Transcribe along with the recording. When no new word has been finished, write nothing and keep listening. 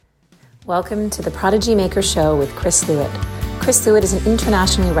Welcome to the Prodigy Maker Show with Chris Lewitt. Chris Lewitt is an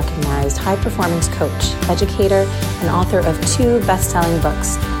internationally recognized high-performance coach, educator, and author of 2 best-selling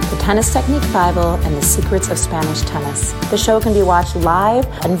books, The Tennis Technique Bible and The Secrets of Spanish Tennis. The show can be watched live,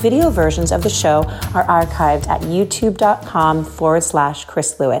 and video versions of the show are archived at youtube.com/Chris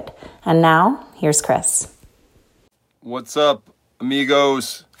Lewitt. And now, here's Chris. What's up,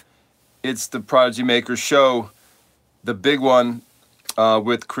 amigos? It's the Prodigy Maker Show, the big one,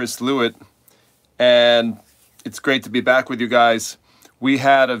 with Chris Lewitt, and it's great to be back with you guys. We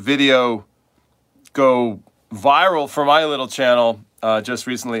had a video go viral for my little channel just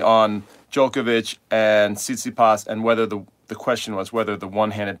recently on Djokovic and Tsitsipas, and whether the question was whether the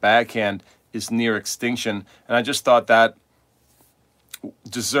one-handed backhand is near extinction, and I just thought that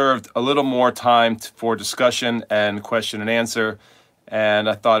deserved a little more time for discussion and question and answer, and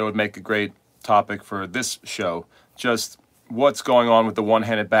I thought it would make a great topic for this show. Just what's going on with the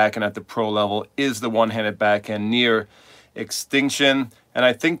one-handed backhand at the pro level? Is the one-handed backhand near extinction? And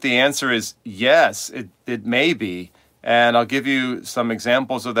I think the answer is yes, it may be. And I'll give you some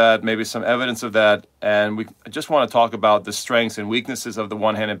examples of that, maybe some evidence of that. And I just want to talk about the strengths and weaknesses of the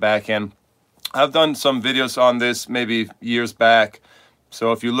one-handed backhand. I've done some videos on this maybe years back.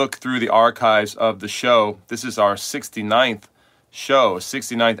 So if you look through the archives of the show, this is our 69th show,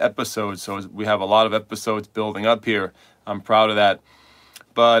 69th episode. So we have a lot of episodes building up here. I'm proud of that.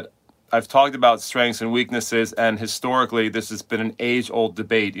 But I've talked about strengths and weaknesses, and historically this has been an age-old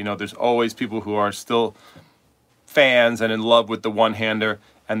debate. You know, there's always people who are still fans and in love with the one-hander,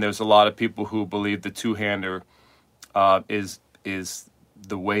 and there's a lot of people who believe the two-hander is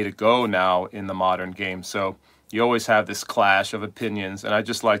the way to go now in the modern game. So you always have this clash of opinions, and I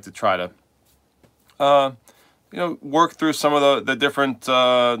just like to try to work through some of the different,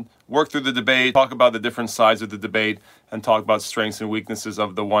 work through the debate, talk about the different sides of the debate, and talk about strengths and weaknesses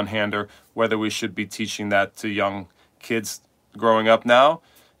of the one-hander, whether we should be teaching that to young kids growing up now.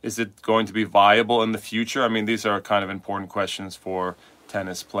 Is it going to be viable in the future? I mean, these are kind of important questions for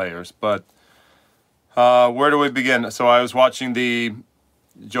tennis players. But where do we begin? So I was watching the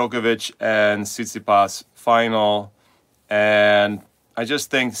Djokovic and Tsitsipas final, and I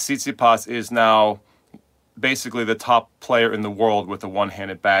just think Tsitsipas is now basically the top player in the world with a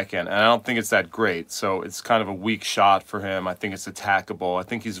one-handed backhand, and I don't think it's that great. So it's kind of a weak shot for him. I think it's attackable. I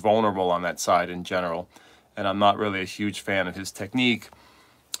think he's vulnerable on that side in general, and I'm not really a huge fan of his technique,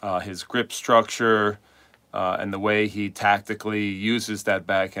 his grip structure, and the way he tactically uses that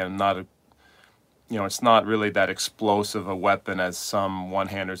backhand. It's not really that explosive a weapon as some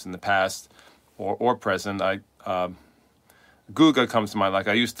one-handers in the past or present. Guga comes to mind. Like,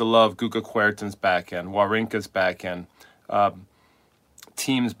 I used to love Guga Kuerten's backhand, Wawrinka's backhand,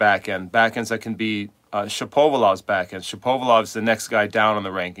 Thiem's backhand, backhands that can be Shapovalov's backhand. Shapovalov's the next guy down on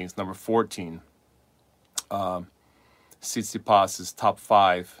the rankings, number 14. Tsitsipas is top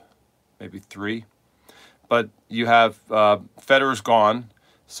 5, maybe 3. But you have Federer's gone,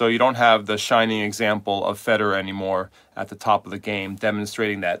 so you don't have the shining example of Federer anymore at the top of the game,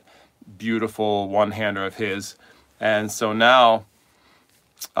 demonstrating that beautiful one-hander of his. And so now,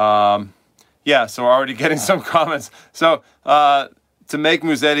 so we're already getting some comments. So to make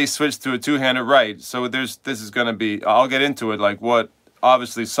Musetti switch to a two-hander, right? So this is going to be, I'll get into it, like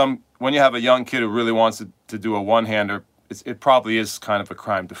obviously when you have a young kid who really wants to do a one-hander, it probably is kind of a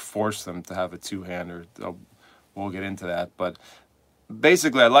crime to force them to have a two-hander. We'll get into that. But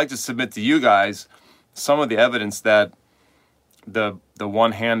basically, I'd like to submit to you guys some of the evidence that the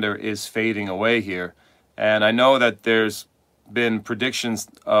one-hander is fading away here. And I know that there's been predictions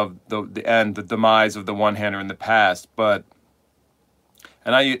of the demise of the one-hander in the past, and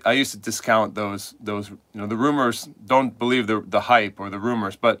I used to discount those the rumors. Don't believe the hype or the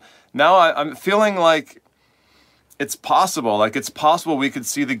rumors, but now I'm feeling like it's possible. Like, it's possible we could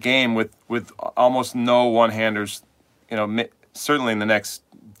see the game with almost no one-handers. Certainly in the next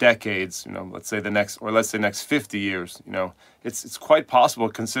decades. Let's say next 50 years. It's quite possible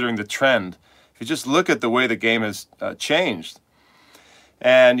considering the trend. You just look at the way the game has changed,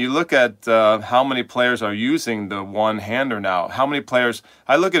 and you look at how many players are using the one-hander now. How many players?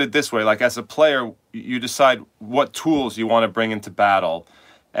 I look at it this way: like, as a player, you decide what tools you want to bring into battle,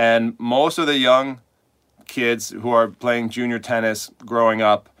 and most of the young kids who are playing junior tennis growing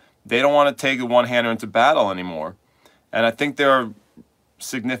up, they don't want to take a one-hander into battle anymore, and I think there are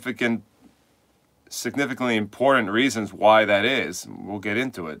significantly important reasons why that is. We'll get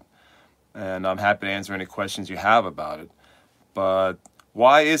into it. And I'm happy to answer any questions you have about it. But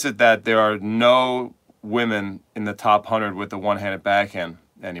why is it that there are no women in the top 100 with the one-handed backhand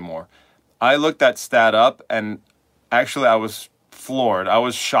anymore? I looked that stat up, and actually I was floored. I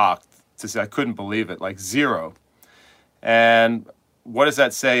was shocked to say I couldn't believe it, like 0. And what does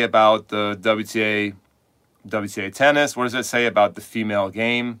that say about the WTA tennis? What does it say about the female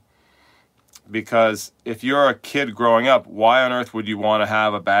game? Because if you're a kid growing up, why on earth would you want to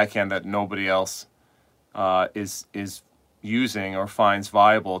have a backhand that nobody else is using or finds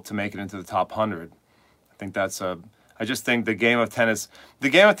viable to make it into the top 100? I think I just think the game of tennis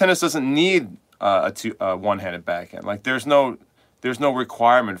doesn't need a one-handed backhand. Like there's no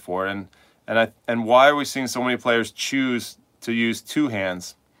requirement for it. And why are we seeing so many players choose to use two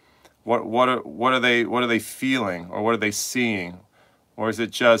hands? What are they feeling, or what are they seeing? Or is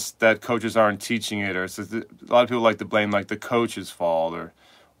it just that coaches aren't teaching it, or a lot of people like to blame like the coach's fault,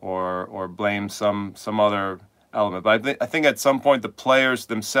 or blame some other element. But I think at some point the players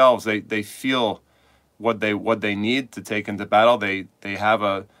themselves they feel what they need to take into battle. They have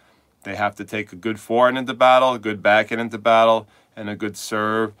to take a good forehand into battle, a good backhand into battle, and a good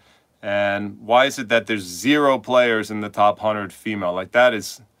serve. And why is it that there's 0 players in the top 100 female? Like that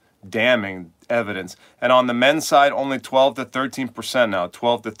is damning evidence. And on the men's side, only 12 to 13% now,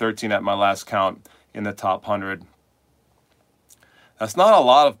 12 to 13 at my last count in the top 100. That's not a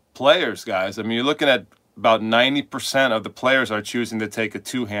lot of players, guys. I mean, you're looking at about 90% of the players are choosing to take a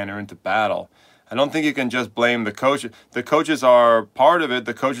two-hander into battle. I don't think you can just blame the coach. The coaches are part of it.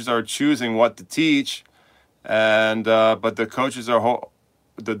 The coaches are choosing what to teach, and but the coaches are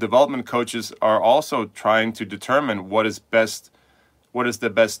the development coaches are also trying to determine what is the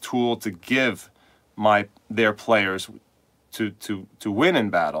best tool to give their players to win in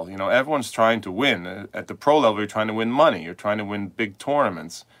battle. You know, everyone's trying to win. At the pro level, you're trying to win money. You're trying to win big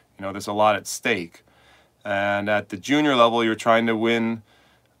tournaments. You know, there's a lot at stake. And at the junior level, you're trying to win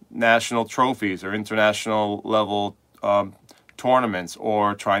national trophies or international level tournaments,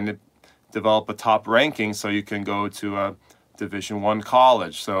 or trying to develop a top ranking so you can go to a Division I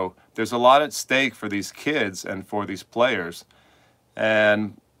college. So there's a lot at stake for these kids and for these players.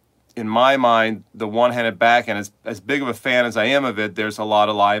 And in my mind, the one-handed backhand, as big of a fan as I am of it, there's a lot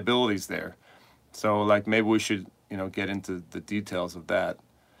of liabilities there. So like maybe we should, get into the details of that.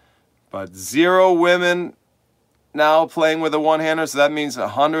 But 0 women now playing with a one-hander, so that means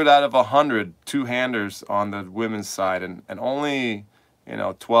 100 out of 100 two-handers on the women's side, and only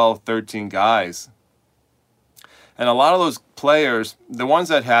 12, 13 guys. And a lot of those players, the ones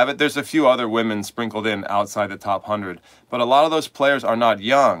that have it, there's a few other women sprinkled in outside the top 100, but a lot of those players are not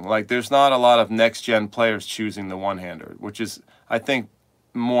young. Like there's not a lot of next-gen players choosing the one-hander, which is, I think,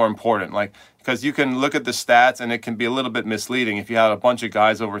 more important. Like, because you can look at the stats and it can be a little bit misleading. If you have a bunch of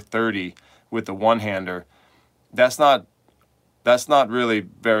guys over 30 with the one-hander, that's not really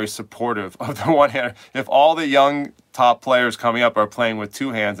very supportive of the one-hander. If all the young top players coming up are playing with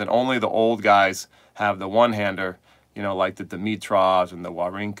two hands and only the old guys have the one-hander, like the Dimitrovs and the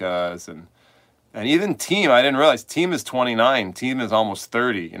Wawrinkas and even Thiem. I didn't realize Thiem is 29. Thiem is almost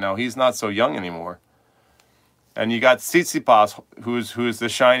 30. He's not so young anymore. And you got Tsitsipas, who's the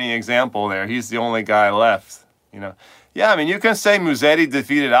shining example there. He's the only guy left. Yeah, I mean, you can say Musetti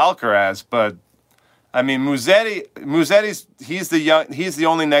defeated Alcaraz, but I mean, Musetti's he's the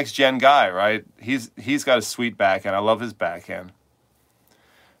only next gen guy, right? He's got a sweet backhand. I love his backhand.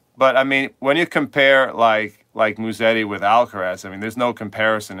 But I mean, when you compare like Musetti with Alcaraz, I mean, there's no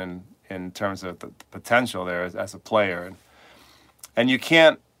comparison in terms of the potential there as a player. And you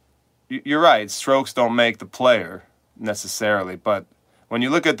can't. You're right. Strokes don't make the player necessarily, but when you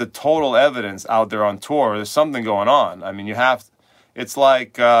look at the total evidence out there on tour, there's something going on. I mean, it's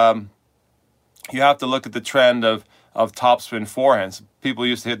like. You have to look at the trend of topspin forehands. People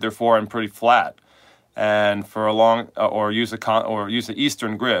used to hit their forehand pretty flat, and for a long or use an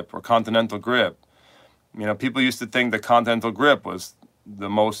Eastern grip or continental grip. People used to think the continental grip was the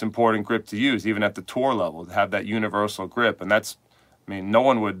most important grip to use, even at the tour level, to have that universal grip. And no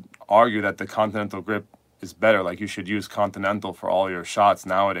one would argue that the continental grip is better. Like you should use continental for all your shots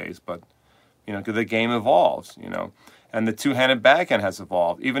nowadays, but because the game evolves. And the two-handed backhand has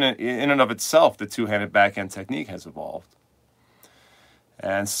evolved. Even in and of itself, the two-handed backhand technique has evolved.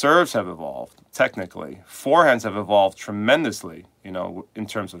 And serves have evolved, technically. Forehands have evolved tremendously, in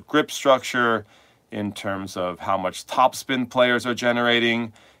terms of grip structure, in terms of how much topspin players are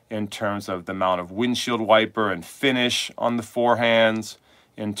generating, in terms of the amount of windshield wiper and finish on the forehands,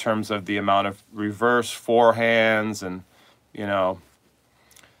 in terms of the amount of reverse forehands and,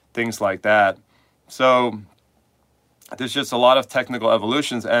 things like that. So there's just a lot of technical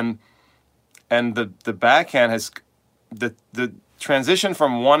evolutions, and the backhand has the transition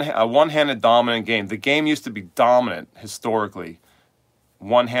from a one-handed dominant game. The game used to be dominant historically.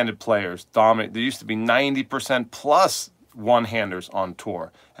 One-handed players dominant. There used to be 90% plus one-handers on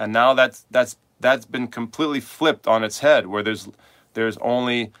tour. And now that's been completely flipped on its head, where there's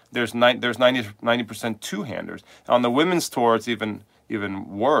 90% two-handers. On the women's tour, it's even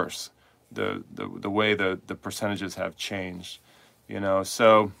worse. The way the percentages have changed,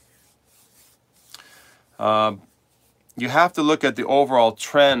 So you have to look at the overall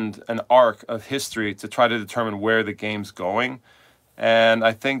trend and arc of history to try to determine where the game's going. And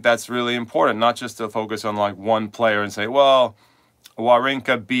I think that's really important, not just to focus on like one player and say, well,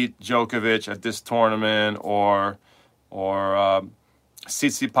 Wawrinka beat Djokovic at this tournament, or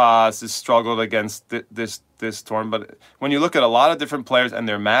Tsitsipas has struggled against this tournament. But when you look at a lot of different players and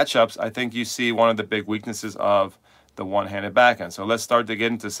their matchups, I think you see one of the big weaknesses of the one-handed backhand. So let's start to get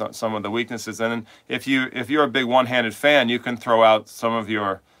into some of the weaknesses. And then if you're a big one-handed fan, you can throw out some of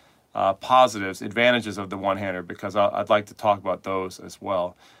your positives, advantages of the one-hander, because I'd like to talk about those as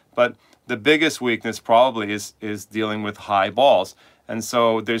well. But the biggest weakness probably is dealing with high balls. And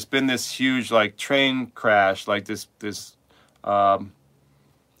so there's been this huge like train crash, like this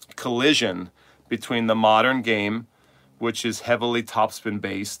collision between the modern game, which is heavily topspin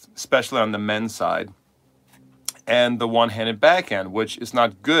based, especially on the men's side, and the one-handed backhand, which is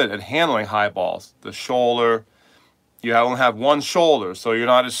not good at handling high balls. The shoulder, you only have one shoulder, so you're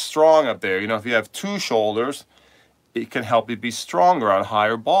not as strong up there. If you have two shoulders, it can help you be stronger on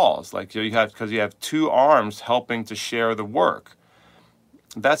higher balls. Like because you have two arms helping to share the work.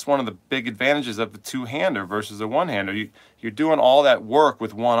 That's one of the big advantages of the two-hander versus a one-hander. You're doing all that work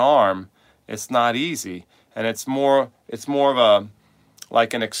with one arm. It's not easy, and it's more of a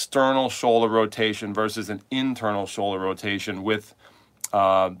like an external shoulder rotation versus an internal shoulder rotation with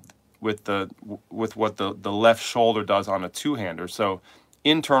what the left shoulder does on a two-hander. So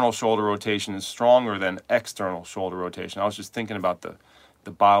internal shoulder rotation is stronger than external shoulder rotation. I was just thinking about the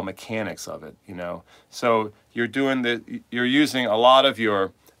biomechanics of it, So you're using a lot of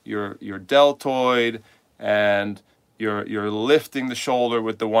your deltoid, and you're lifting the shoulder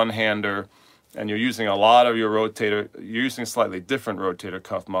with the one-hander, and you're using a lot of your rotator. You're using slightly different rotator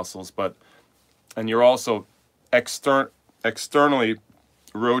cuff muscles, and you're also externally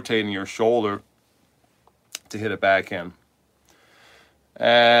rotating your shoulder to hit a backhand.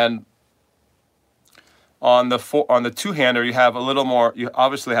 And on the two-hander, you have a little more. You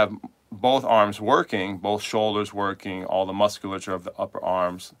obviously have both arms working, both shoulders working, all the musculature of the upper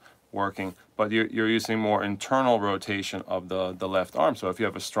arms working, but you're using more internal rotation of the left arm. So if you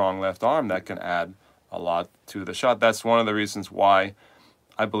have a strong left arm, that can add a lot to the shot. That's one of the reasons why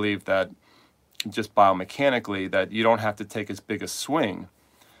I believe that just biomechanically that you don't have to take as big a swing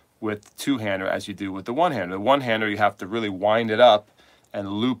with two-hander as you do with the one-hander. The one-hander, you have to really wind it up and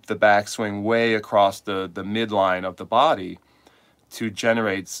loop the backswing way across the midline of the body to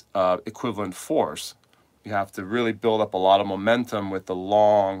generate equivalent force. You have to really build up a lot of momentum with the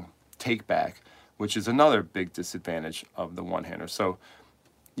long take back, which is another big disadvantage of the one-hander. So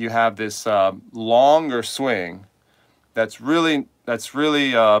you have this longer swing that's really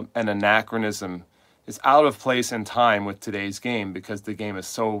an anachronism. It's out of place in time with today's game because the game is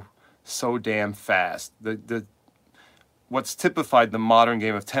so damn fast. What's typified the modern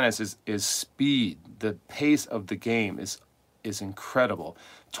game of tennis is speed. The pace of the game is incredible.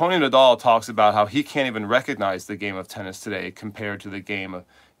 Tony Nadal talks about how he can't even recognize the game of tennis today compared to the game of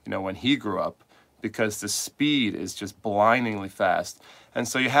when he grew up, because the speed is just blindingly fast. And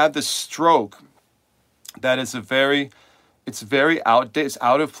so you have this stroke that is it's very outdated. It's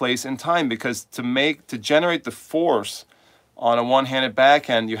out of place in time, because to generate the force on a one-handed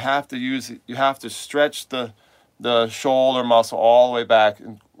backhand, you have to stretch the shoulder muscle all the way back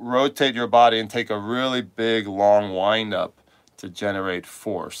and rotate your body and take a really big long wind up to generate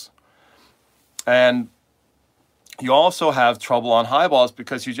force. And you also have trouble on high balls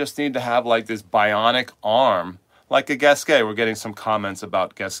because you just need to have like this bionic arm, like a Gasquet. We're getting some comments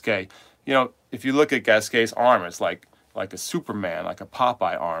about Gasquet. If you look at Gasquet's arm, it's like a Superman, like a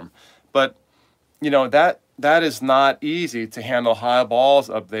Popeye arm. But that is not easy to handle high balls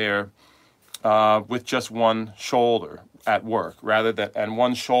up there with just one shoulder at work, and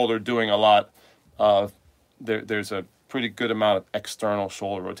one shoulder doing a lot of there's a pretty good amount of external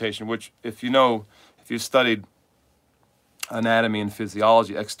shoulder rotation, which if you studied anatomy and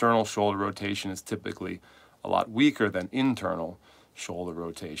physiology, external shoulder rotation is typically a lot weaker than internal shoulder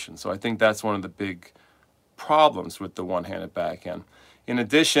rotation. So I think that's one of the big problems with the one-handed backhand. In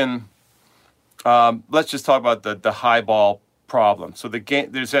addition, let's just talk about the high ball problem. So the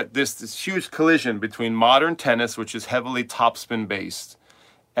game, there's this huge collision between modern tennis, which is heavily topspin based,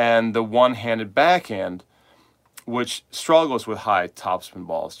 and the one-handed backhand, which struggles with high topspin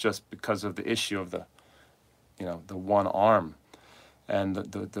balls just because of the issue of the the one arm and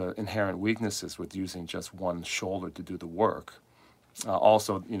the inherent weaknesses with using just one shoulder to do the work.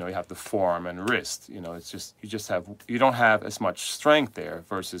 Also, you have the forearm and wrist. It's just you don't have as much strength there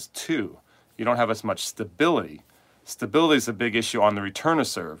versus two. You don't have as much stability. Stability is a big issue on the returner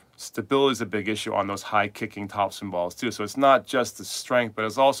serve. Stability is a big issue on those high kicking topspin balls too. So it's not just the strength, but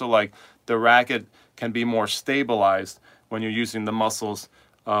it's also like the racket can be more stabilized when you're using the muscles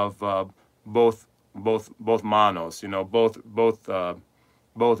of both manos.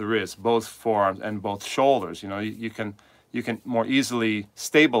 Both wrists, both forearms, and both shoulders. You can more easily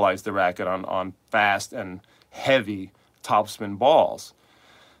stabilize the racket on fast and heavy topspin balls.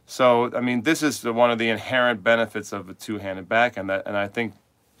 So, I mean, this is one of the inherent benefits of a two-handed backhand, and I think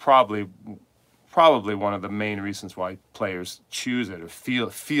probably one of the main reasons why players choose it or feel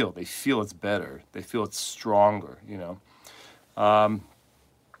it's better, they feel it's stronger.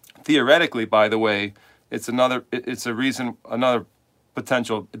 Theoretically, by the way, another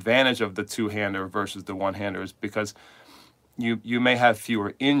potential advantage of the two-hander versus the one-hander is because you may have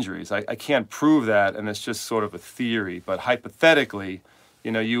fewer injuries. I can't prove that, and it's just sort of a theory, but hypothetically,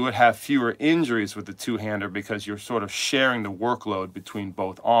 you would have fewer injuries with the two-hander because you're sort of sharing the workload between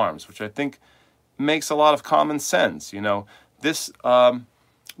both arms, which I think makes a lot of common sense. This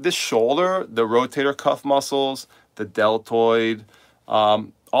shoulder, the rotator cuff muscles, the deltoid,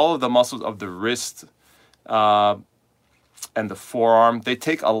 all of the muscles of the wrist and the forearm, they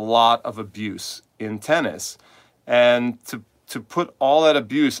take a lot of abuse in tennis. And to put all that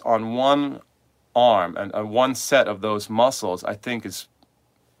abuse on one arm and one set of those muscles, I think is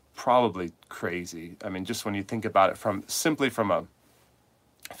probably crazy. I mean, just when you think about it simply from a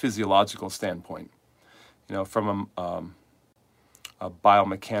physiological standpoint, from a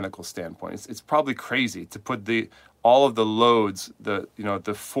biomechanical standpoint, it's probably crazy to put all of the loads,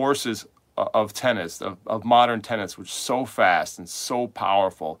 the forces of tennis, of modern tennis, which is so fast and so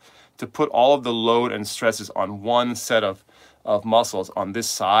powerful, to put all of the load and stresses on one set of muscles on this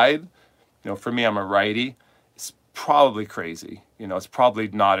side. For me, I'm a righty. It's probably crazy. It's probably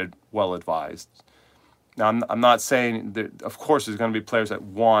not well advised. Now, I'm not saying that, of course, there's going to be players that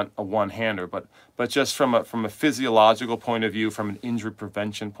want a one-hander, but just from a physiological point of view, from an injury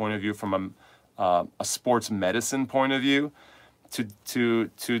prevention point of view, from a sports medicine point of view, to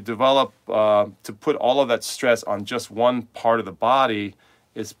develop to put all of that stress on just one part of the body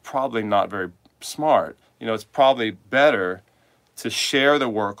is probably not very smart. It's probably better to share the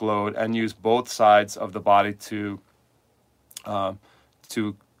workload and use both sides of the body to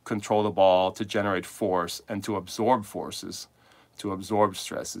control the ball, to generate force, and to absorb forces, to absorb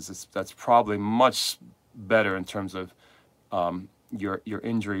stresses. That's probably much better in terms of your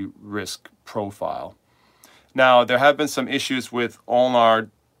injury risk profile. Now, there have been some issues with ulnar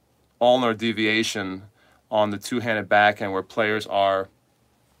deviation on the two-handed backhand, where players are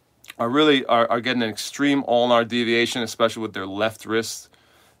getting an extreme ulnar deviation, especially with their left wrist,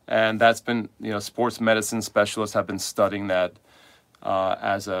 and that's been, sports medicine specialists have been studying that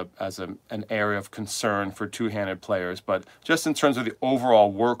as an area of concern for two-handed players. But just in terms of the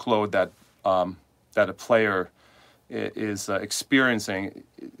overall workload that a player is experiencing,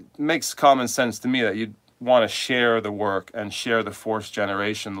 it makes common sense to me that you'd want to share the work and share the force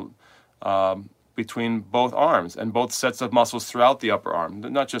generation between both arms and both sets of muscles throughout the upper arm,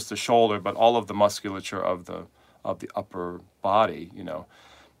 not just the shoulder, but all of the musculature of the upper body.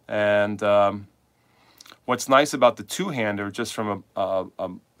 And what's nice about the two-hander, just from a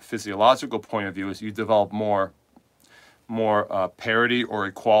physiological point of view, is you develop more parity or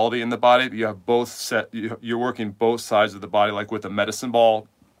equality in the body. You have you're working both sides of the body, like with a medicine ball.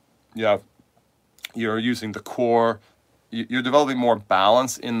 You're using the core. You're developing more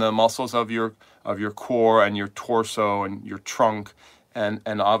balance in the muscles of your core and your torso and your trunk, and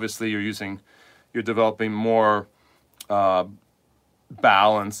obviously you're developing more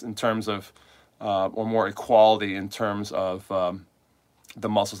balance in terms of or more equality in terms of the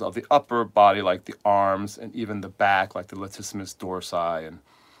muscles of the upper body, like the arms, and even the back, like the latissimus dorsi,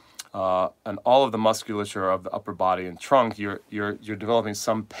 and all of the musculature of the upper body and trunk. You're developing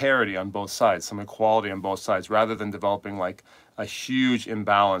some parity on both sides, some equality on both sides, rather than developing like a huge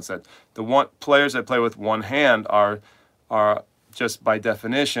imbalance. That players that play with one hand are just by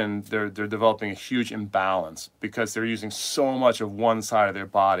definition they're developing a huge imbalance because they're using so much of one side of their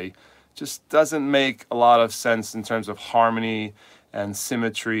body. Just doesn't make a lot of sense in terms of harmony and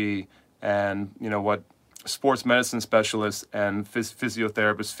symmetry, and what sports medicine specialists and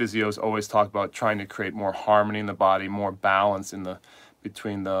physios always talk about, trying to create more harmony in the body, more balance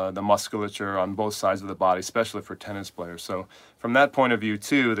between the musculature on both sides of the body, especially for tennis players. So from that point of view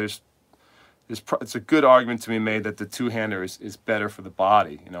too, there's it's a good argument to be made that the two-hander is better for the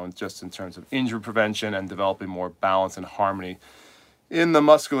body, just in terms of injury prevention and developing more balance and harmony in the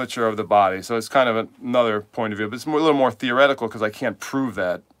musculature of the body. So it's kind of another point of view, but it's a little more theoretical because I can't prove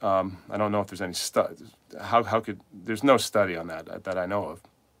that. I don't know if there's any study. There's no study on that I know of,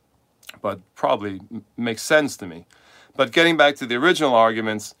 but probably makes sense to me. But getting back to the original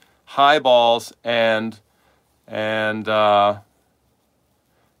arguments, high balls and the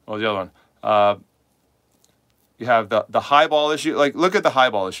other one. You have the high ball issue. Like, look at the high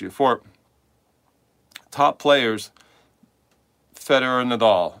ball issue for top players. Federer,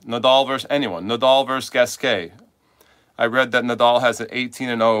 Nadal versus anyone. Nadal versus Gasquet. I read that Nadal has an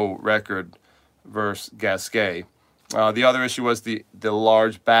 18-0 record versus Gasquet. The other issue was the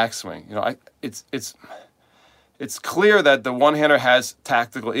large backswing. It's clear that the one-hander has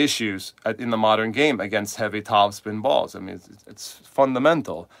tactical issues in the modern game against heavy topspin balls. I mean, it's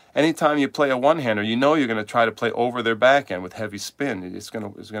fundamental. Anytime you play a one-hander, you're going to try to play over their backhand with heavy spin. It's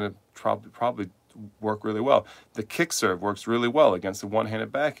going to probably work really well. The kick serve works really well against the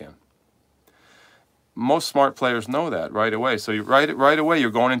one-handed backhand. Most smart players know that right away. So right away, you're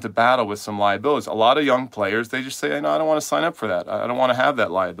going into battle with some liabilities. A lot of young players, they just say, no, I don't want to sign up for that. I don't want to have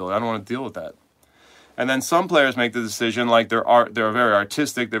that liability. I don't want to deal with that. And then some players make the decision, like they're very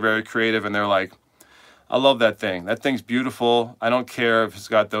artistic, they're very creative, and they're like, I love that thing. That thing's beautiful. I don't care if it's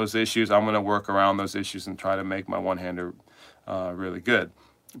got those issues. I'm going to work around those issues and try to make my one-hander really good.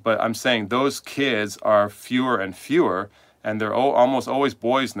 But I'm saying those kids are fewer and fewer, and they're almost always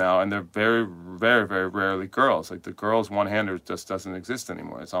boys now, and they're very, very, very rarely girls. Like the girls' one-hander just doesn't exist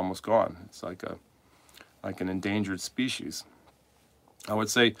anymore. It's almost gone. It's like an endangered species. I would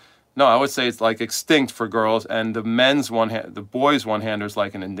say it's like extinct for girls, and the boys' one-hander is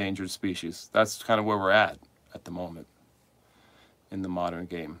like an endangered species. That's kind of where we're at the moment in the modern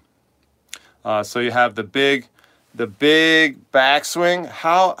game. So you have the big backswing.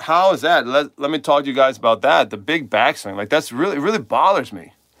 How is that? Let me talk to you guys about that. The big backswing, like it really bothers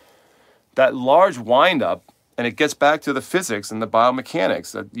me. That large windup, and it gets back to the physics and the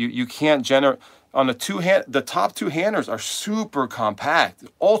biomechanics that you can't generate. On the top two-handers are super compact,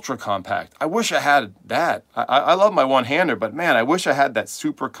 ultra compact. I wish I had that. I love my one-hander, but man, I wish I had that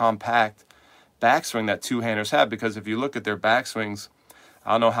super compact backswing that two-handers have, because if you look at their backswings,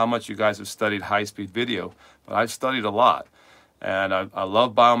 I don't know how much you guys have studied high-speed video, but I've studied a lot, and I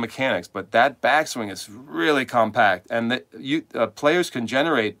love biomechanics, but that backswing is really compact, and players can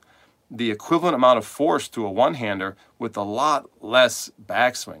generate the equivalent amount of force to a one-hander with a lot less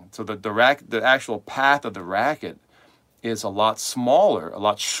backswing. So the actual path of the racket is a lot smaller, a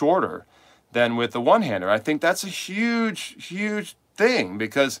lot shorter than with the one-hander. I think that's a huge, huge thing,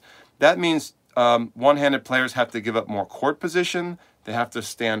 because that means one-handed players have to give up more court position. They have to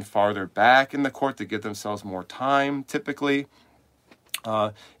stand farther back in the court to give themselves more time, typically.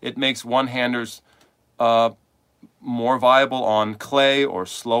 It makes one-handers more viable on clay or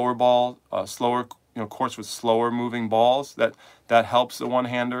slower courts with slower moving balls. That helps the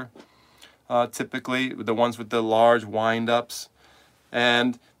one-hander, typically, the ones with the large wind-ups.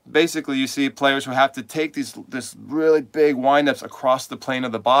 And basically you see players who have to take this really big wind-ups across the plane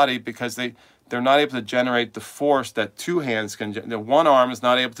of the body because they're not able to generate the force that two hands can. The one arm is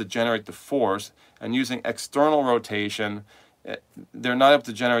not able to generate the force, and using external rotation, they're not able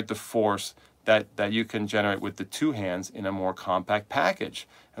to generate the force that you can generate with the two hands in a more compact package.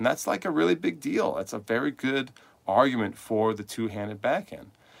 And that's like a really big deal. That's a very good argument for the two-handed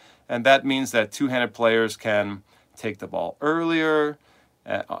backhand. And that means that two-handed players can take the ball earlier,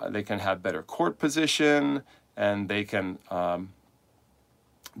 they can have better court position, and they can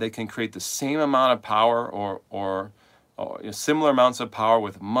create the same amount of power or similar amounts of power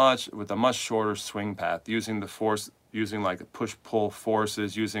with a much shorter swing path, using the force, using like push-pull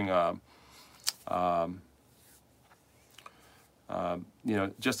forces, using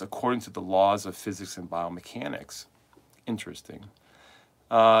just according to the laws of physics and biomechanics. Interesting.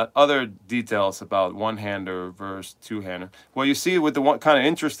 Other details about one-hander versus two-hander. Well, you see with the one kind of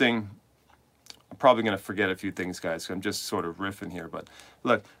interesting, I'm probably going to forget a few things, guys, so I'm just sort of riffing here. But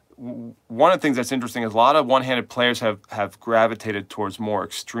look, one of the things that's interesting is a lot of one-handed players have gravitated towards more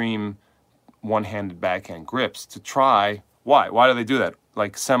extreme one-handed backhand grips to try. Why? Why do they do that?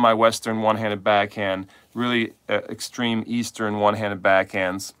 Like semi-Western one-handed backhand, really extreme Eastern one-handed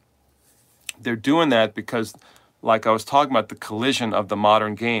backhands. They're doing that because, like I was talking about, the collision of the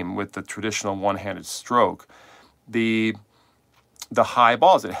modern game with the traditional one-handed stroke. The high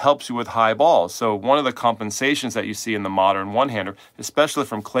balls, it helps you with high balls. So one of the compensations that you see in the modern one-hander, especially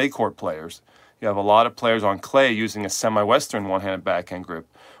from clay court players, you have a lot of players on clay using a semi-Western one-handed backhand grip,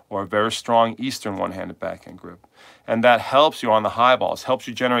 or a very strong Eastern one-handed backhand grip. And that helps you on the high balls, helps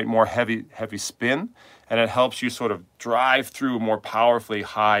you generate more heavy spin, and it helps you sort of drive through more powerfully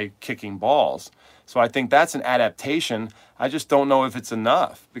high kicking balls. So I think that's an adaptation. I just don't know if it's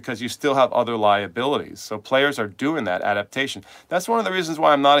enough because you still have other liabilities. So players are doing that adaptation. That's one of the reasons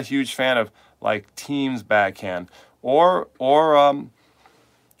why I'm not a huge fan of like Team's backhand or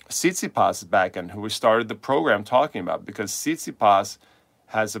Tsitsipas' backhand, who we started the program talking about, because Tsitsipas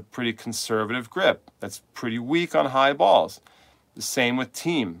has a pretty conservative grip that's pretty weak on high balls. The same with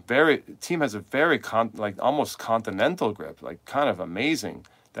Team. Team has a very almost continental grip, like kind of amazing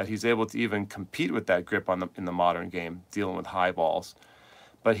that he's able to even compete with that grip in the modern game, dealing with high balls.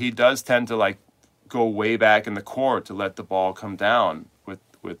 But he does tend to like go way back in the court to let the ball come down with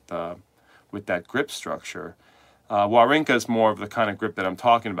that grip structure. Wawrinka is more of the kind of grip that I'm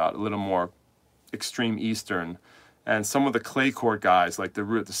talking about, a little more extreme Eastern. And some of the clay court guys, like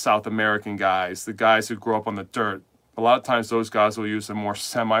the South American guys, the guys who grow up on the dirt, a lot of times those guys will use a more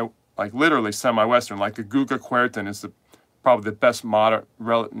literally semi-Western, like the Guga Kuerten is probably the best modern,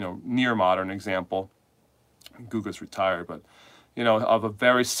 near modern example. Guga's retired, but of a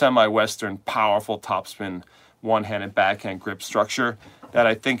very semi-Western, powerful topspin, one-handed backhand grip structure that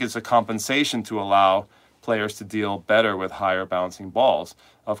I think is a compensation to allow players to deal better with higher bouncing balls.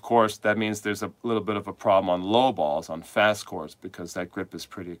 Of course, that means there's a little bit of a problem on low balls, on fast courts, because that grip is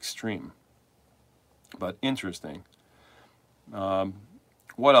pretty extreme. But interesting.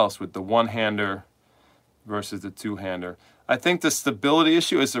 What else with the one-hander versus the two-hander? I think the stability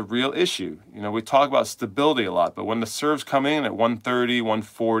issue is a real issue. We talk about stability a lot, but when the serves come in at 130,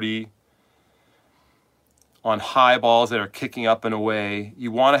 140, on high balls that are kicking up and away,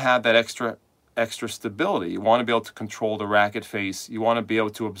 you want to have that extra stability. You want to be able to control the racket face. You want to be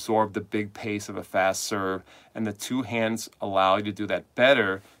able to absorb the big pace of a fast serve. And the two hands allow you to do that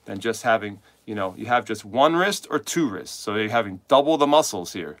better than just having, you have just one wrist or two wrists. So you're having double the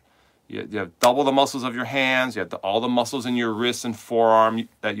muscles here. You have double the muscles of your hands. You have all the muscles in your wrist and forearm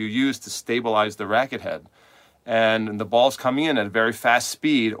that you use to stabilize the racket head. And the ball's coming in at a very fast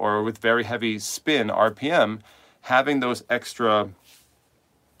speed or with very heavy spin, RPM, having those extra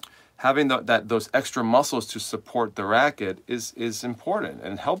muscles to support the racket is important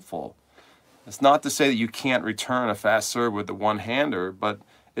and helpful. It's not to say that you can't return a fast serve with the one-hander, but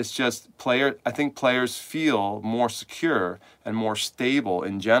it's just I think players feel more secure and more stable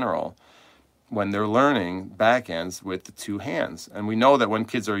in general when they're learning backhands with the two hands. And we know that when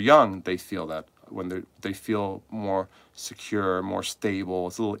kids are young, they feel that. When they feel more secure, more stable,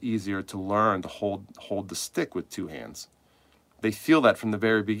 it's a little easier to learn to hold the stick with two hands. They feel that from the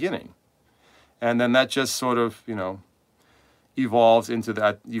very beginning. And then that just sort of, evolves into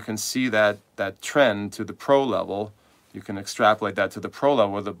that. You can see that trend to the pro level. You can extrapolate that to the pro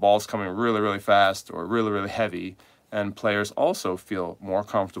level where the ball's coming really, really fast or really, really heavy. And players also feel more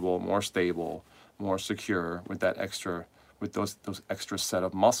comfortable, more stable, more secure with those extra set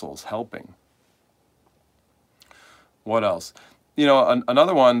of muscles helping. What else?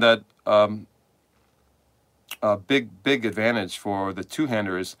 Another one that a big advantage for the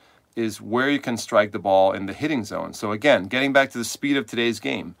two-hander is where you can strike the ball in the hitting zone. So again, getting back to the speed of today's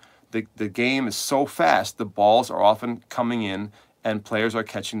game, the game is so fast, the balls are often coming in and players are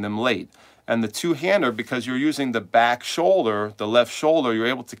catching them late. And the two-hander, because you're using the back shoulder, the left shoulder, you're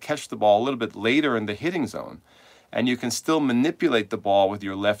able to catch the ball a little bit later in the hitting zone. And you can still manipulate the ball with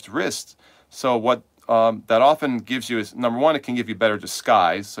your left wrist. So what that often gives you is, number one, it can give you better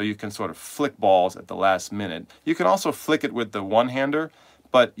disguise, so you can sort of flick balls at the last minute. You can also flick it with the one-hander,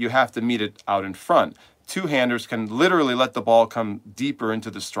 but you have to meet it out in front. Two-handers can literally let the ball come deeper into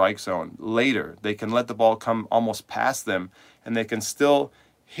the strike zone later. They can let the ball come almost past them, and they can still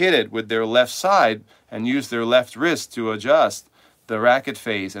hit it with their left side and use their left wrist to adjust the racket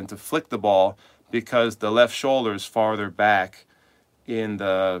face and to flick the ball because the left shoulder is farther back in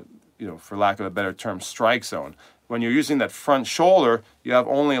the, for lack of a better term, strike zone. When you're using that front shoulder, you have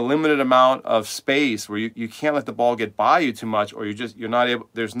only a limited amount of space where you can't let the ball get by you too much, or you're not able.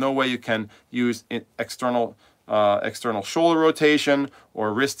 There's no way you can use external shoulder rotation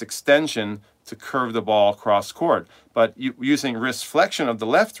or wrist extension to curve the ball across court. But using wrist flexion of the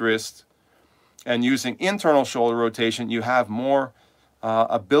left wrist and using internal shoulder rotation, you have more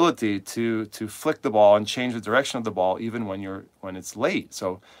ability to flick the ball and change the direction of the ball even when it's late.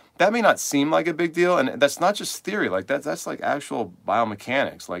 So that may not seem like a big deal, and that's not just theory. Like that's like actual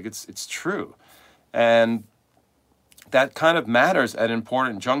biomechanics. Like it's true, and that kind of matters at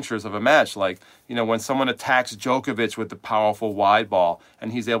important junctures of a match. Like when someone attacks Djokovic with the powerful wide ball,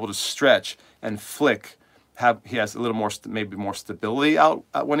 and he's able to stretch and flick, he has a little more maybe more stability out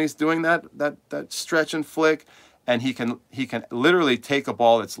when he's doing that stretch and flick, and he can literally take a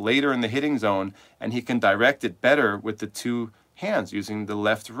ball that's later in the hitting zone and he can direct it better with the two hands using the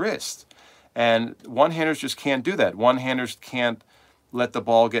left wrist. And one-handers just can't do that. One-handers can't let the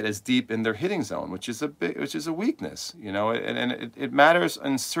ball get as deep in their hitting zone, which is a weakness, you know. And it matters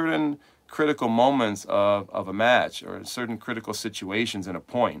in certain critical moments of a match or in certain critical situations in a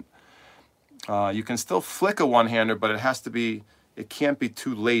point. You can still flick a one-hander, but it can't be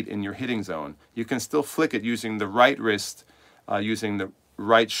too late in your hitting zone. You can still flick it using the right wrist, using the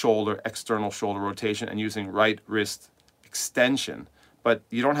right shoulder, external shoulder rotation, and using right wrist extension. But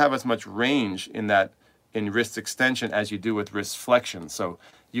you don't have as much range in wrist extension as you do with wrist flexion. So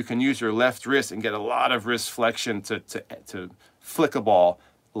you can use your left wrist and get a lot of wrist flexion to flick a ball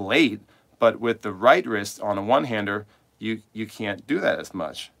late, but with the right wrist on a one-hander, you can't do that as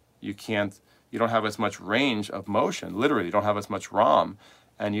much. You don't have as much range of motion. Literally, you don't have as much ROM,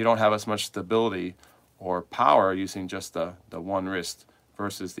 and you don't have as much stability or power using just the one wrist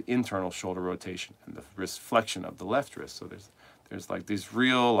versus the internal shoulder rotation and the wrist flexion of the left wrist. So there's like these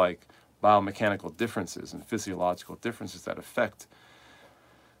real like biomechanical differences and physiological differences that affect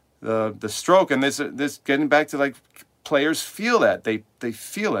the stroke. And this getting back to like players feel that they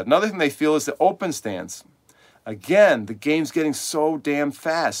feel it. Another thing they feel is the open stance. Again, the game's getting so damn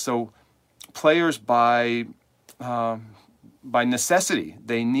fast. So players by necessity,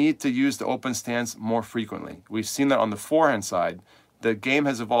 they need to use the open stance more frequently. We've seen that on the forehand side. The game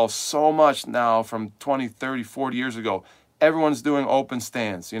has evolved so much now from 20, 30, 40 years ago. Everyone's doing open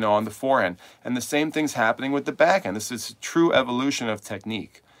stance, you know, on the forehand. And the same thing's happening with the backhand. This is a true evolution of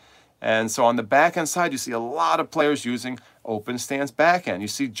technique. And so on the backhand side, you see a lot of players using open stance backhand. You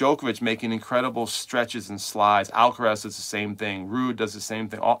see Djokovic making incredible stretches and slides. Alcaraz does the same thing. Ruud does the same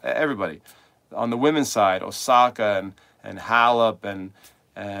thing. Everybody. On the women's side, Osaka and Halep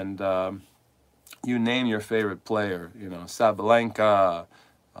and you name your favorite player. You know, Sabalenka.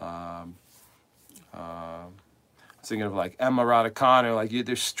 Thinking of like Emma Raducanu, like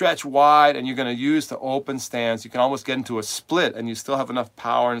they're stretched wide and you're going to use the open stance. You can almost get into a split and you still have enough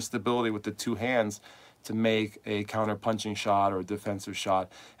power and stability with the two hands to make a counter-punching shot or a defensive shot.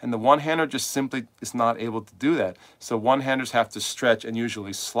 And the one-hander just simply is not able to do that. So one-handers have to stretch and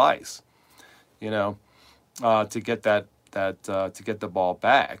usually slice, you know, to get to get the ball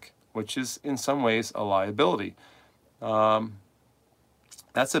back, which is in some ways a liability.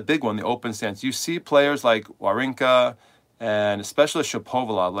 That's a big one, the open stance. You see players like Wawrinka and especially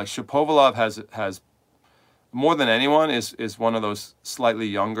Shapovalov. Like Shapovalov has more than anyone is one of those slightly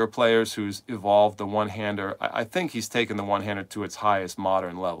younger players who's evolved the one-hander. I think he's taken the one-hander to its highest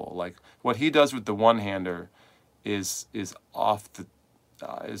modern level. Like what he does with the one-hander is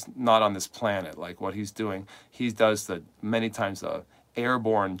not on this planet. Like what he's doing, he does many times the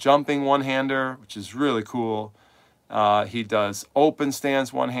airborne jumping one-hander, which is really cool. He does open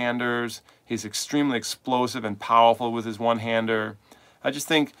stance one-handers. He's extremely explosive and powerful with his one-hander. I just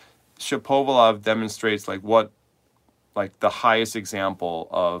think Shapovalov demonstrates like the highest example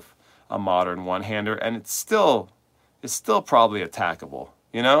of a modern one-hander, and it's still probably attackable.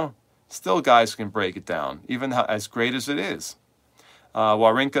 You know, still guys can break it down, even as great as it is.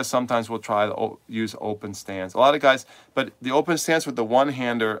 Wawrinka sometimes will try to use open stance. A lot of guys, but the open stance with the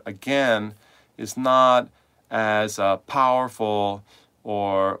one-hander again is not as powerful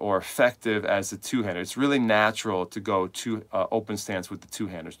or effective as the two-hander. It's really natural to go to open stance with the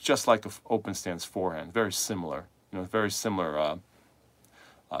two-handers, just like an open stance forehand. Very similar, you know, very similar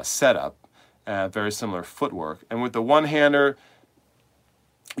setup, very similar footwork. And with the one-hander,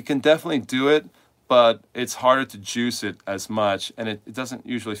 you can definitely do it, but it's harder to juice it as much, and it doesn't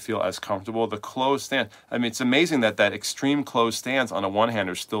usually feel as comfortable. The closed stance, I mean, it's amazing that extreme closed stance on a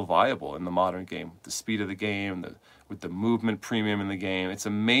one-hander is still viable in the modern game. The speed of the game, with the movement premium in the game, it's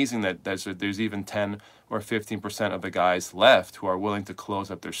amazing that there's even 10 or 15% of the guys left who are willing to close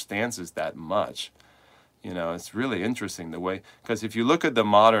up their stances that much. You know, it's really interesting the way, because if you look at the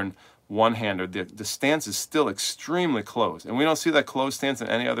modern one-hander, the stance is still extremely close, and we don't see that closed stance in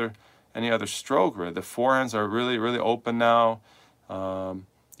any other stroke. Right? The forehands are really, really open now.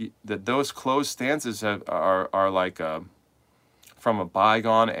 Those closed stances are like from a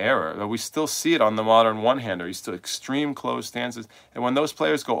bygone era. We still see it on the modern one-hander. You still extreme closed stances. And when those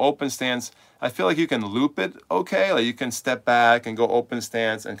players go open stance, I feel like you can loop it okay. Like you can step back and go open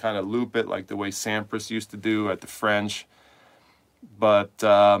stance and kind of loop it like the way Sampras used to do at the French. But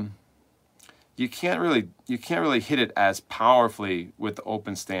you can't really hit it as powerfully with the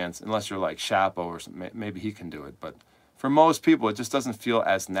open stance unless you're like Shapo or something. Maybe he can do it, but For most people, it just doesn't feel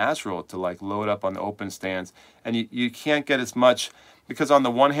as natural to like load up on the open stance, and you can't get as much, because on the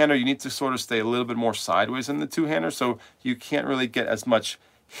one-hander you need to sort of stay a little bit more sideways than the two-hander, so you can't really get as much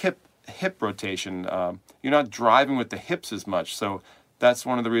hip rotation. You're not driving with the hips as much, so that's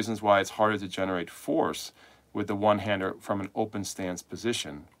one of the reasons why it's harder to generate force with the one-hander from an open stance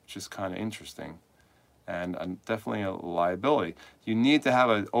position, which is kind of interesting. And definitely a liability. You need to have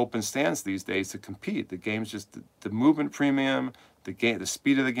an open stance these days to compete. The game's just the movement premium, the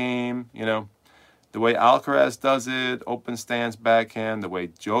speed of the game. The way Alcaraz does it, open stance backhand. The way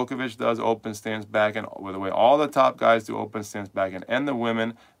Djokovic does open stance backhand. The way all the top guys do open stance backhand, and the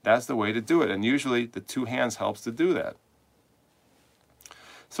women. That's the way to do it. And usually the two hands helps to do that.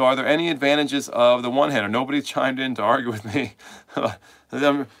 So are there any advantages of the one-hander? Nobody chimed in to argue with me.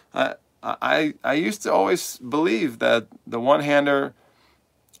 I used to always believe that the one-hander,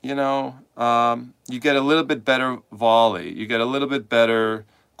 you get a little bit better volley. You get a little bit better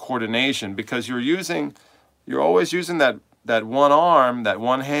coordination because you're always using that one arm, that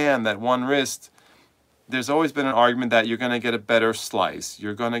one hand, that one wrist. There's always been an argument that you're going to get a better slice.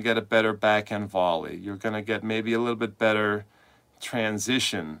 You're going to get a better backhand volley. You're going to get maybe a little bit better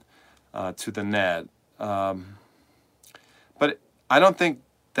transition to the net. But I don't think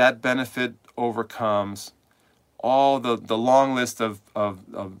that benefit overcomes all the long list of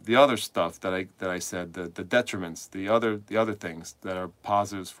the other stuff that I said, the detriments, the other things that are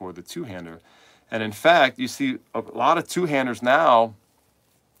positives for the two-hander. And in fact, you see a lot of two-handers now,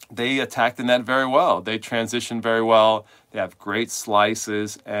 they attack the net very well. They transition very well. They have great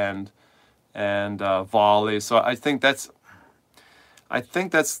slices and volleys. So I think that's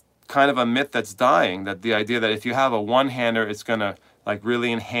kind of a myth that's dying, that the idea that if you have a one-hander, it's going to like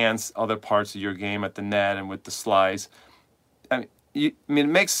really enhance other parts of your game at the net and with the slice. I mean, it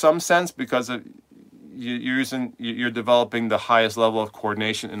makes some sense because you're developing the highest level of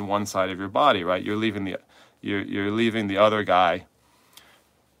coordination in one side of your body, right? You're leaving the other guy.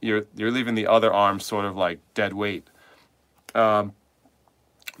 You're leaving the other arm sort of like dead weight. But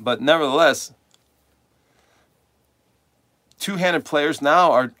nevertheless, two-handed players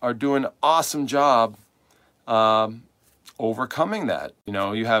now are doing an awesome job overcoming that.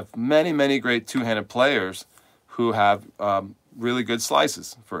 You have many, many great two-handed players who have really good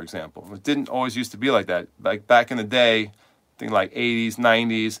slices, for example. It didn't always used to be like that. Like back in the day, I think like 80s,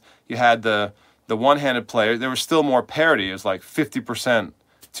 90s, you had the one-handed player. There was still more parity. It was like 50%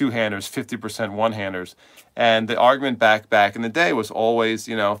 two-handers, 50% one-handers. And the argument back in the day was always,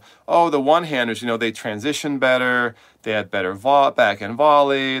 the one-handers, they transition better, they have better backhand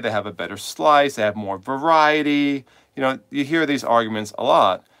volley, they have a better slice, they have more variety. You hear these arguments a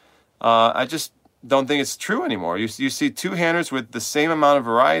lot. I just don't think it's true anymore. You see two-handers with the same amount of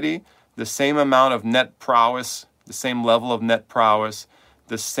variety, the same amount of net prowess, the same level of net prowess,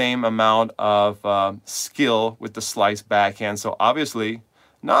 the same amount of skill with the slice backhand. So obviously,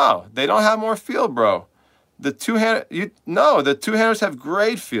 no, they don't have more feel, bro. The two-handers have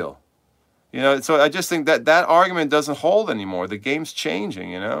great feel. So I just think that argument doesn't hold anymore. The game's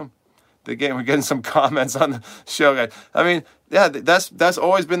changing, The game, we're getting some comments on the show, guys. I mean, yeah, that's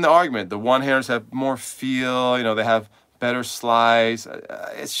always been the argument. The one-handers have more feel, they have better slice.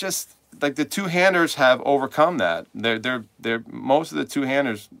 It's just like the two-handers have overcome that. They're most of the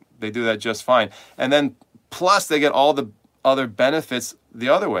two-handers, they do that just fine. And then plus they get all the other benefits the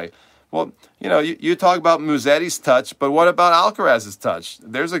other way. Well, you talk about Musetti's touch, but what about Alcaraz's touch?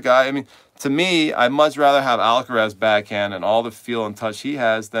 There's a guy, to me, I'd much rather have Alcaraz backhand and all the feel and touch he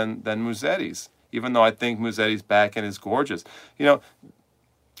has than Musetti's, even though I think Musetti's backhand is gorgeous.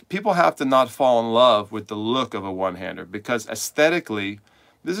 People have to not fall in love with the look of a one-hander because aesthetically,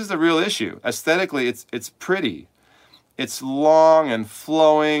 this is the real issue. Aesthetically, it's pretty. It's long and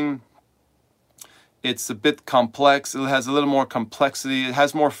flowing. It's a bit complex. It has a little more complexity. It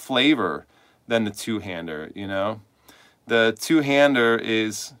has more flavor than the two-hander, The two-hander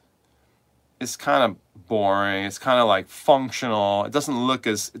is kind of boring. It's kind of like functional. It doesn't look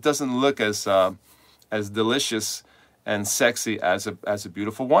as delicious and sexy as a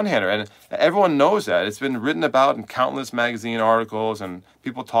beautiful one-hander. And everyone knows that. It's been written about in countless magazine articles and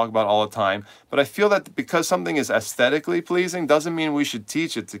people talk about it all the time. But I feel that because something is aesthetically pleasing doesn't mean we should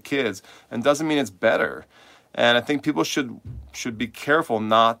teach it to kids and doesn't mean it's better. And I think people should be careful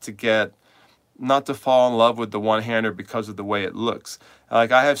not to fall in love with the one-hander because of the way it looks.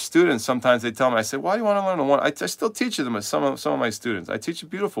 Like I have students, sometimes they tell me, I say, why do you want to learn a one? I still teach them as some of my students. I teach a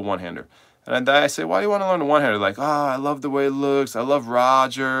beautiful one-hander. And I say, why do you want to learn a one-hander? Like, I love the way it looks. I love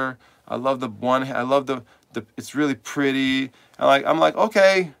Roger. I love the one. I love the it's really pretty. And I'm like,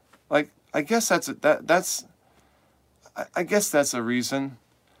 okay, like I guess that's I guess that's a reason.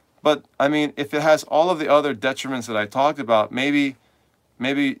 But I mean, if it has all of the other detriments that I talked about, maybe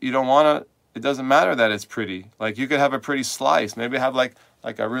you don't want to. It doesn't matter that it's pretty. Like you could have a pretty slice. Maybe have like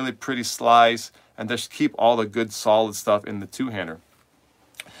a really pretty slice, and just keep all the good solid stuff in the two-hander.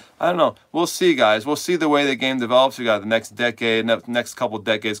 I don't know. We'll see, guys. We'll see the way the game develops. We got the next decade, next couple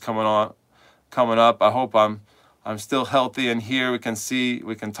decades coming up. I hope I'm still healthy and here. We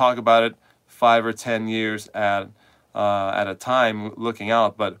can talk about it 5 or 10 years at a time, looking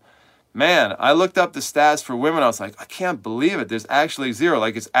out. But man, I looked up the stats for women. I was like, I can't believe it. There's actually zero.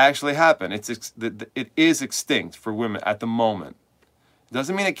 Like it's actually happened. It is extinct for women at the moment.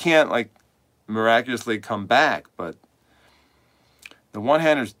 Doesn't mean it can't like miraculously come back, but the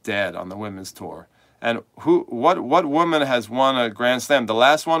one-hander's dead on the women's tour. And what woman has won a Grand Slam? The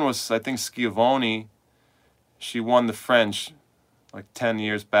last one was, I think, Schiavone. She won the French like 10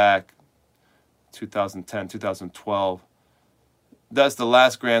 years back, 2010, 2012. That's the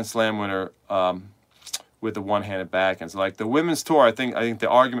last Grand Slam winner with the one-handed backhand. So like the women's tour, I think the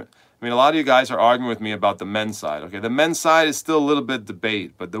argument, I mean, a lot of you guys are arguing with me about the men's side. Okay, the men's side is still a little bit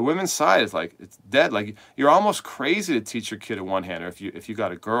debate, but the women's side is like, it's dead. Like you're almost crazy to teach your kid a one-hander if you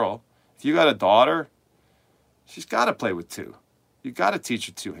got a girl. If you got a daughter, she's got to play with two. You got to teach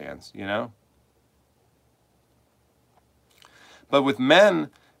her two hands, you know? But with men,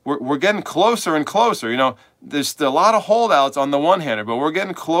 we're getting closer and closer. You know, there's still a lot of holdouts on the one-hander, but we're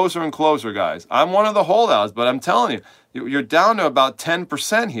getting closer and closer, guys. I'm one of the holdouts, but I'm telling you, you're down to about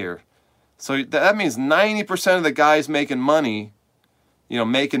 10% here. So that means 90% of the guys making money, you know,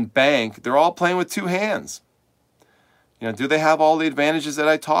 making bank, they're all playing with two hands. You know, do they have all the advantages that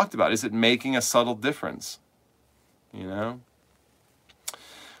I talked about? Is it making a subtle difference? You know?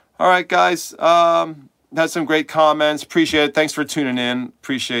 All right, guys. Had some great comments. Appreciate it. Thanks for tuning in.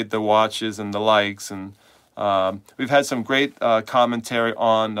 Appreciate the watches and the likes. And we've had some great commentary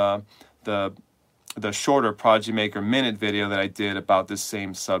on the shorter Prodigy Maker Minute video that I did about this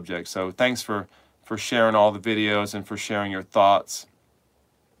same subject. So thanks for sharing all the videos and for sharing your thoughts.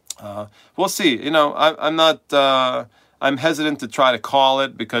 We'll see. You know, I'm not... I'm hesitant to try to call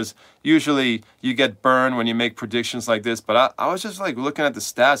it because usually you get burned when you make predictions like this. But I was just like looking at the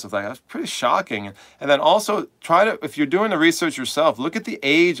stats. I was like, that's pretty shocking. And then also try to, if you're doing the research yourself, look at the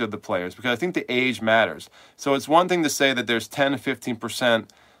age of the players because I think the age matters. So it's one thing to say that there's 10 to 15%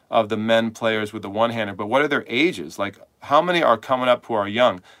 of the men players with the one-hander, but what are their ages? Like how many are coming up who are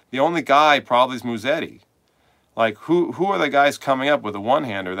young? The only guy probably is Musetti. Like, who are the guys coming up with a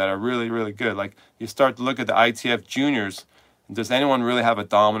one-hander that are really, really good? Like, you start to look at the ITF juniors. Does anyone really have a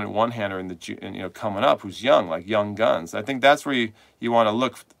dominant one-hander coming up who's young, like young guns? I think that's where you want to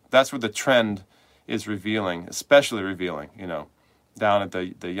look. That's where the trend is revealing, especially revealing, you know, down at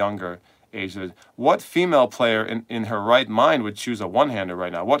the younger age. What female player in her right mind would choose a one-hander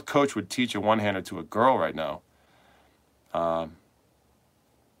right now? What coach would teach a one-hander to a girl right now? I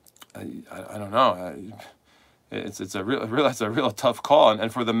don't know. It's a real tough call,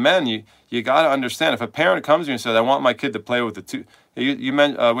 and for the men, you got to understand if a parent comes to you and says, "I want my kid to play with the two,"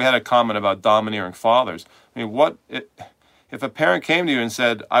 we had a comment about domineering fathers. I mean, if a parent came to you and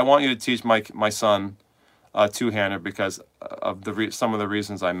said, "I want you to teach my son a two-hander because of some of the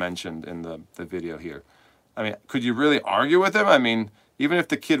reasons I mentioned in the video here," I mean, could you really argue with him? I mean, even if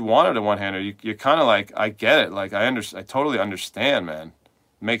the kid wanted a one-hander, you're kind of like, I get it, like I totally understand, man.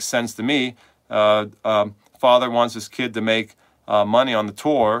 Makes sense to me. Father wants his kid to make money on the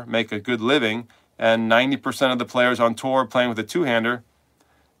tour, make a good living, and 90% of the players on tour playing with a two-hander,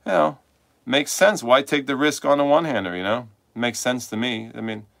 you know, makes sense. Why take the risk on a one-hander, you know? Makes sense to me. I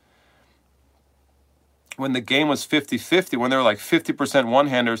mean, when the game was 50-50, when there were like 50%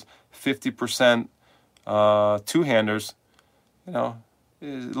 one-handers, 50% two-handers, you know,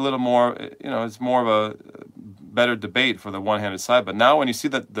 is a little more, you know, it's more of a better debate for the one-handed side. But now when you see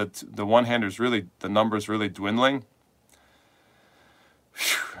that the one-handers really, the numbers really dwindling,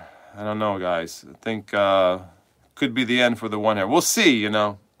 I don't know, guys. I think could be the end for the one-hander. We'll see, you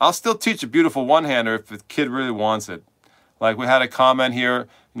know. I'll still teach a beautiful one-hander if the kid really wants it. Like we had a comment here,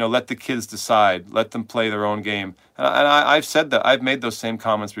 you know, let the kids decide. Let them play their own game. And I've said that. I've made those same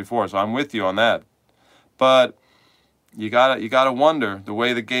comments before, so I'm with you on that. But you gotta wonder the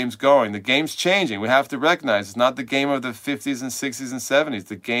way the game's going. The game's changing. We have to recognize it's not the game of the 50s and 60s and 70s.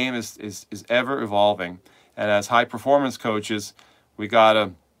 The game is ever evolving. And as high performance coaches, we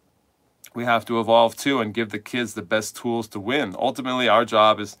have to evolve too and give the kids the best tools to win. Ultimately, our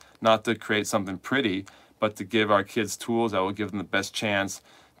job is not to create something pretty, but to give our kids tools that will give them the best chance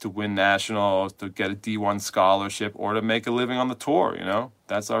to win nationals, to get a D1 scholarship, or to make a living on the tour, you know?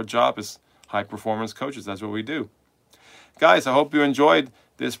 That's our job as high performance coaches. That's what we do. guys, I hope you enjoyed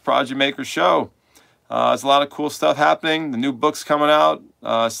this Prodigy Maker Show. There's a lot of cool stuff happening. The new book's coming out,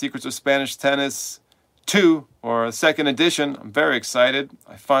 Secrets of Spanish Tennis 2, or a second edition. I'm very excited.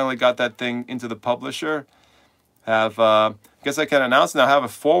 I finally got that thing into the publisher. I guess I can announce now, I have a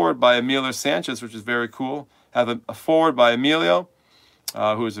foreword by Emilio Sanchez, which is very cool. I have a foreword by Emilio,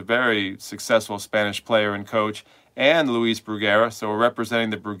 who is a very successful Spanish player and coach, and Luis Bruguera. So we're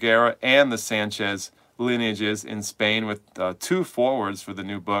representing the Bruguera and the Sanchez lineages in Spain with 2 forewords for the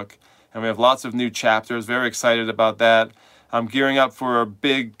new book. And we have lots of new chapters. Very excited about that. I'm gearing up for a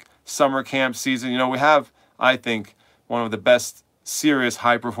big summer camp season. We have, I think, one of the best serious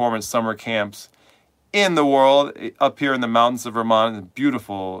high-performance summer camps in the world, up here in the mountains of Vermont.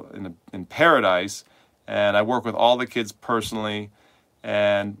 Beautiful, in paradise. And I work with all the kids personally.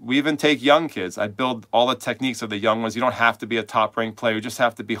 And we even take young kids. I build all the techniques of the young ones. You don't have to be a top-ranked player. You just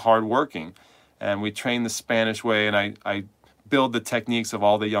have to be hardworking. And we train the Spanish way, and I build the techniques of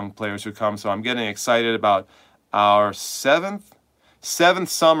all the young players who come. So I'm getting excited about our seventh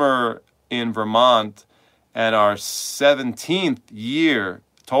summer in Vermont and our 17th year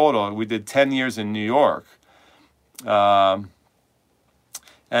total. We did 10 years in New York. And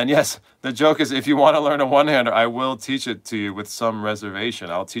yes, the joke is, if you want to learn a one-hander, I will teach it to you with some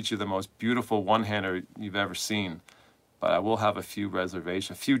reservation. I'll teach you the most beautiful one-hander you've ever seen. But I will have a few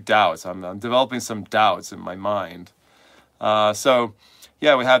reservations, a few doubts. I'm developing some doubts in my mind. So we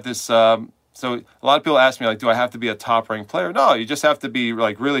have this. So a lot of people ask me, do I have to be a top-ranked player? No, you just have to be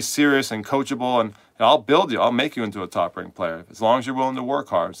really serious and coachable, and I'll build you. I'll make you into a top-ranked player as long as you're willing to work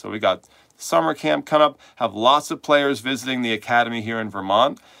hard. So we got summer camp coming up. Have lots of players visiting the academy here in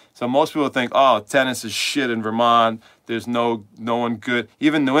Vermont. So most people think, tennis is shit in Vermont. There's no one good.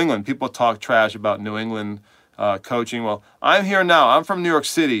 Even New England, people talk trash about New England coaching. Well, I'm here now. I'm from New York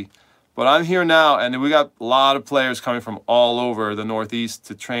City, but I'm here now, and we got a lot of players coming from all over the Northeast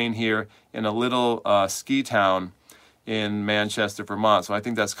to train here in a little ski town in Manchester, Vermont. So I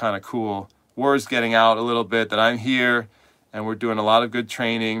think that's kind of cool. Word's getting out a little bit that I'm here, and we're doing a lot of good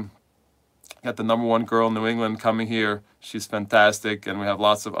training. Got the number 1 girl in New England coming here. She's fantastic, and we have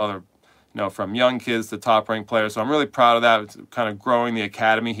lots of other, from young kids to top-ranked players. So I'm really proud of that. It's kind of growing the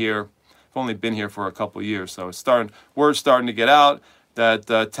academy here. I've only been here for a couple of years, so word's starting to get out that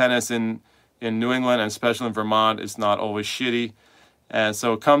tennis in New England, and especially in Vermont, is not always shitty. And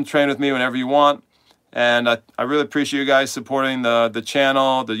so come train with me whenever you want. And I really appreciate you guys supporting the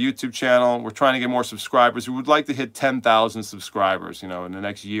channel, the YouTube channel. We're trying to get more subscribers. We would like to hit 10,000 subscribers, in the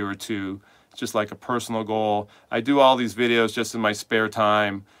next year or two. It's just like a personal goal. I do all these videos just in my spare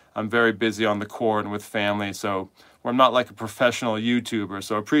time. I'm very busy on the court and with family, so I'm not like a professional YouTuber.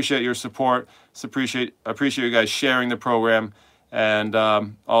 So I appreciate your support. Appreciate you guys sharing the program and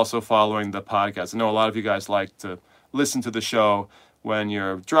also following the podcast. I know a lot of you guys like to listen to the show when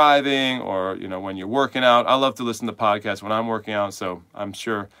you're driving or when you're working out. I love to listen to podcasts when I'm working out, so I'm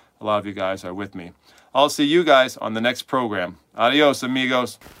sure a lot of you guys are with me. I'll see you guys on the next program. Adios,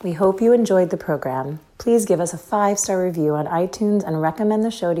 amigos. We hope you enjoyed the program. Please give us a 5-star review on iTunes and recommend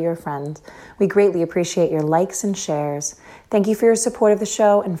the show to your friends. We greatly appreciate your likes and shares. Thank you for your support of the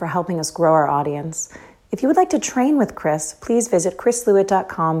show and for helping us grow our audience. If you would like to train with Chris, please visit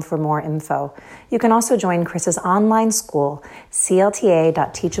chrislewitt.com for more info. You can also join Chris's online school,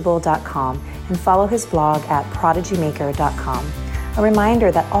 clta.teachable.com, and follow his blog at prodigymaker.com. A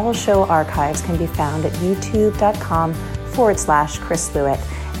reminder that all show archives can be found at youtube.com/Chris Lewitt.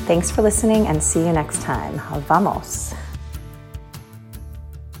 Thanks for listening and see you next time. Vamos.